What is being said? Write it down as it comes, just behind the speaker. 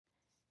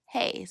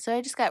Hey, so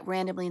I just got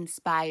randomly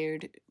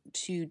inspired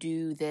to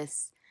do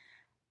this,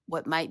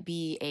 what might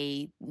be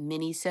a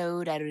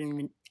mini-sode. I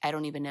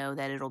don't even know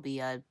that it'll be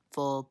a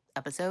full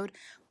episode,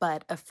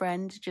 but a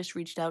friend just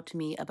reached out to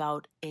me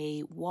about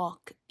a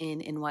walk in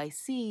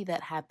NYC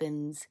that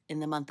happens in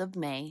the month of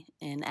May.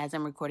 And as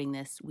I'm recording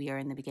this, we are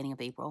in the beginning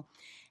of April.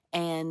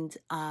 And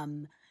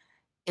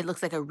it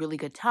looks like a really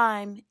good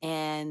time.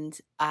 And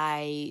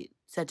I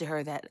said to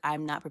her that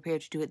I'm not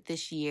prepared to do it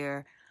this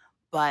year,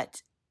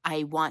 but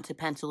I want to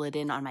pencil it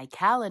in on my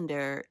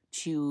calendar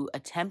to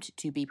attempt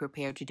to be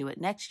prepared to do it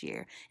next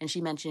year. And she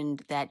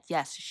mentioned that,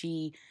 yes,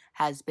 she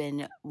has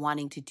been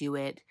wanting to do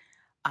it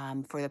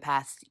for the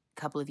past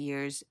couple of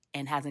years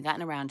and hasn't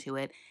gotten around to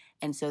it.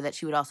 And so that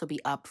she would also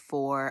be up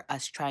for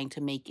us trying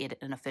to make it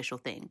an official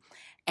thing.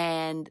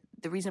 And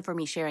the reason for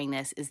me sharing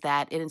this is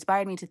that it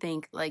inspired me to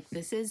think, like,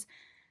 this is,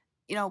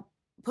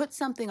 put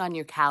something on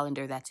your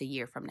calendar that's a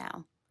year from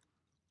now.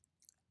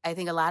 I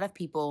think a lot of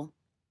people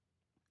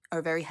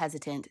are very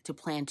hesitant to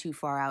plan too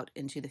far out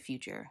into the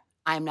future.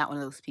 I'm not one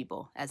of those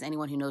people. As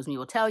anyone who knows me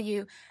will tell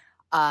you,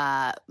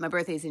 my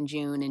birthday's in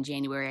June. In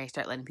January, I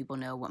start letting people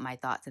know what my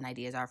thoughts and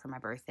ideas are for my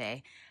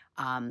birthday,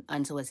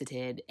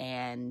 unsolicited,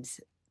 and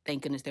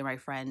thank goodness they're my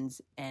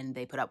friends and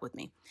they put up with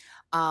me.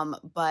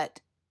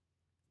 But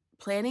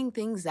planning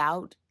things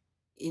out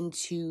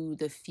into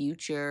the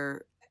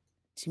future,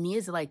 to me,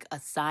 is like a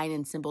sign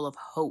and symbol of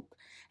hope.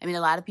 I mean,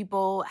 a lot of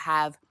people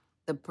have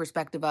the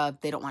perspective of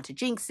they don't want to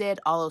jinx it,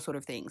 all those sort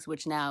of things,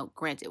 which now,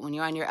 granted, when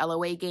you're on your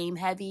LOA game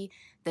heavy,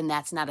 then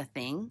that's not a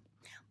thing.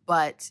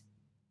 But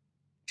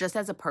just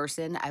as a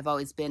person, I've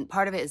always been,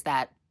 part of it is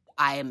that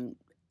I am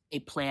a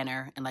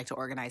planner and like to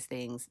organize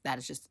things. That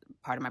is just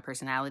part of my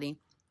personality.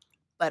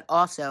 But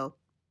also,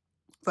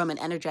 from an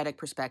energetic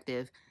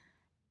perspective,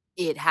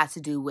 it has to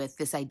do with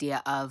this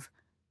idea of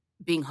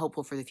being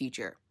hopeful for the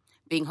future.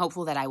 Being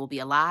hopeful that I will be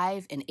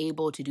alive and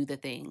able to do the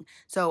thing.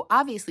 So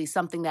obviously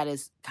something that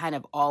is kind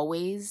of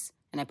always,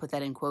 and I put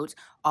that in quotes,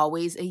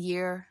 always a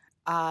year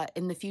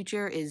in the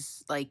future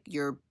is like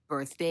your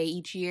birthday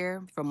each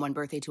year, from one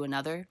birthday to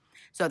another.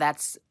 So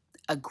that's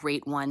a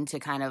great one to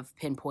kind of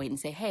pinpoint and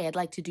say, hey, I'd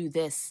like to do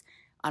this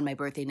on my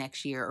birthday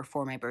next year or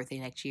for my birthday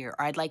next year,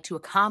 or I'd like to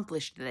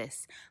accomplish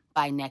this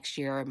by next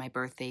year or my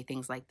birthday,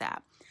 things like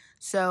that.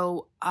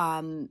 So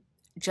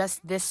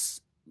just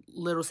this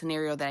little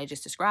scenario that I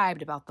just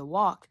described about the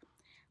walk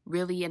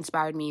really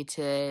inspired me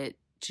to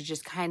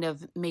just kind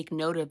of make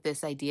note of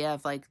this idea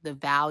of like the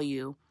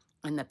value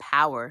and the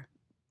power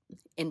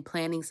in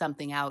planning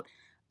something out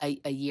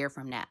a year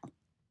from now.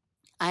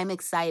 I'm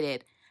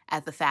excited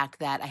at the fact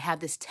that I have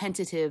this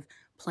tentative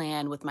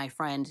plan with my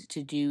friend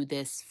to do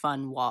this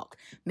fun walk.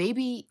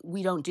 Maybe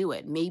we don't do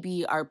it.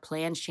 Maybe our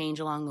plans change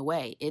along the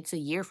way. It's a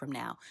year from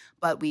now,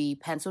 but we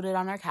penciled it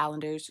on our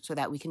calendars so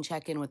that we can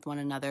check in with one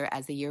another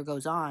as the year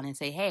goes on and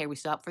say, hey, are we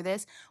still up for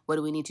this? What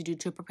do we need to do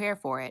to prepare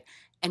for it?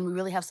 And we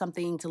really have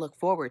something to look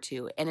forward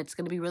to. And it's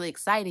going to be really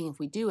exciting if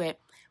we do it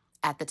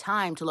at the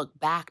time to look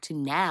back to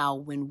now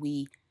when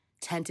we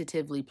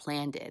tentatively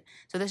planned it.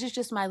 So this is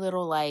just my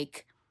little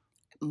like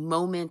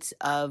moment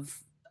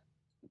of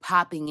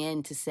popping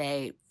in to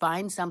say,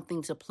 find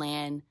something to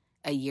plan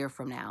a year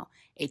from now.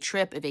 A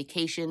trip, a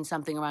vacation,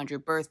 something around your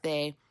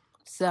birthday,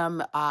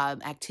 some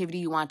activity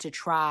you want to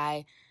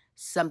try,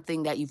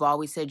 something that you've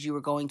always said you were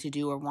going to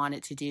do or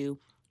wanted to do,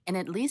 and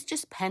at least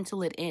just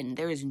pencil it in.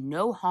 There is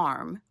no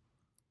harm,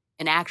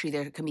 and actually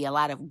there can be a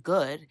lot of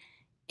good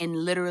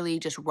in literally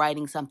just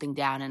writing something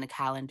down in a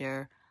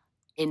calendar,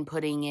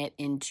 inputting it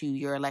into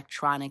your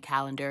electronic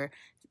calendar,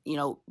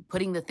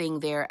 putting the thing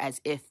there as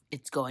if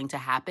it's going to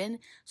happen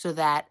so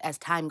that as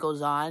time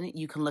goes on,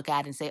 you can look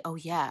at it and say, oh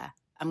yeah,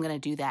 I'm going to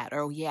do that. Or,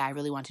 oh yeah, I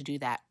really want to do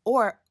that.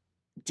 Or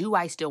do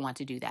I still want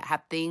to do that?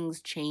 Have things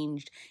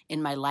changed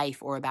in my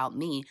life or about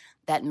me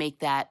that make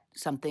that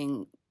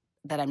something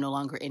that I'm no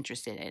longer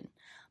interested in?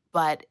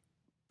 But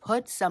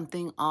put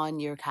something on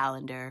your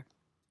calendar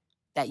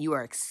that you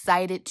are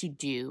excited to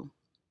do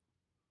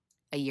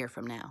a year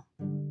from now.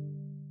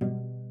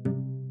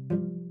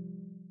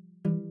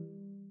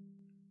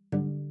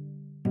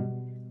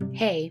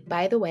 Hey,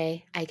 by the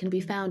way, I can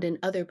be found in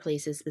other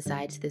places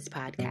besides this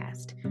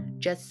podcast.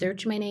 Just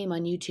search my name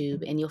on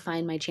YouTube and you'll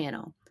find my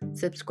channel.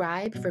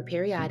 Subscribe for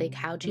periodic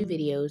how-to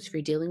videos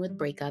for dealing with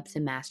breakups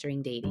and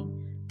mastering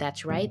dating.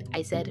 That's right,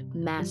 I said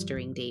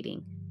mastering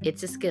dating.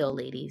 It's a skill,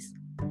 ladies.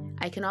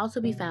 I can also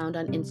be found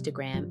on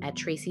Instagram at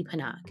Tracy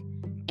Panak.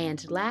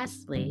 And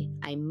lastly,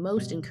 I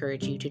most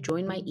encourage you to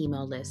join my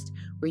email list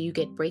where you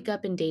get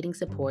breakup and dating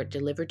support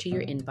delivered to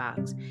your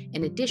inbox,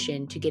 in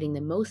addition to getting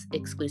the most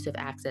exclusive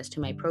access to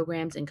my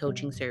programs and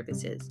coaching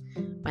services.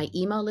 My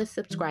email list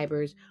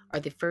subscribers are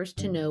the first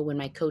to know when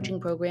my coaching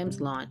programs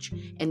launch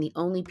and the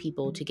only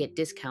people to get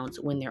discounts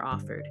when they're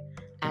offered.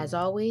 As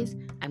always,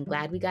 I'm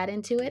glad we got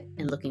into it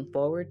and looking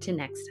forward to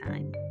next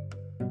time.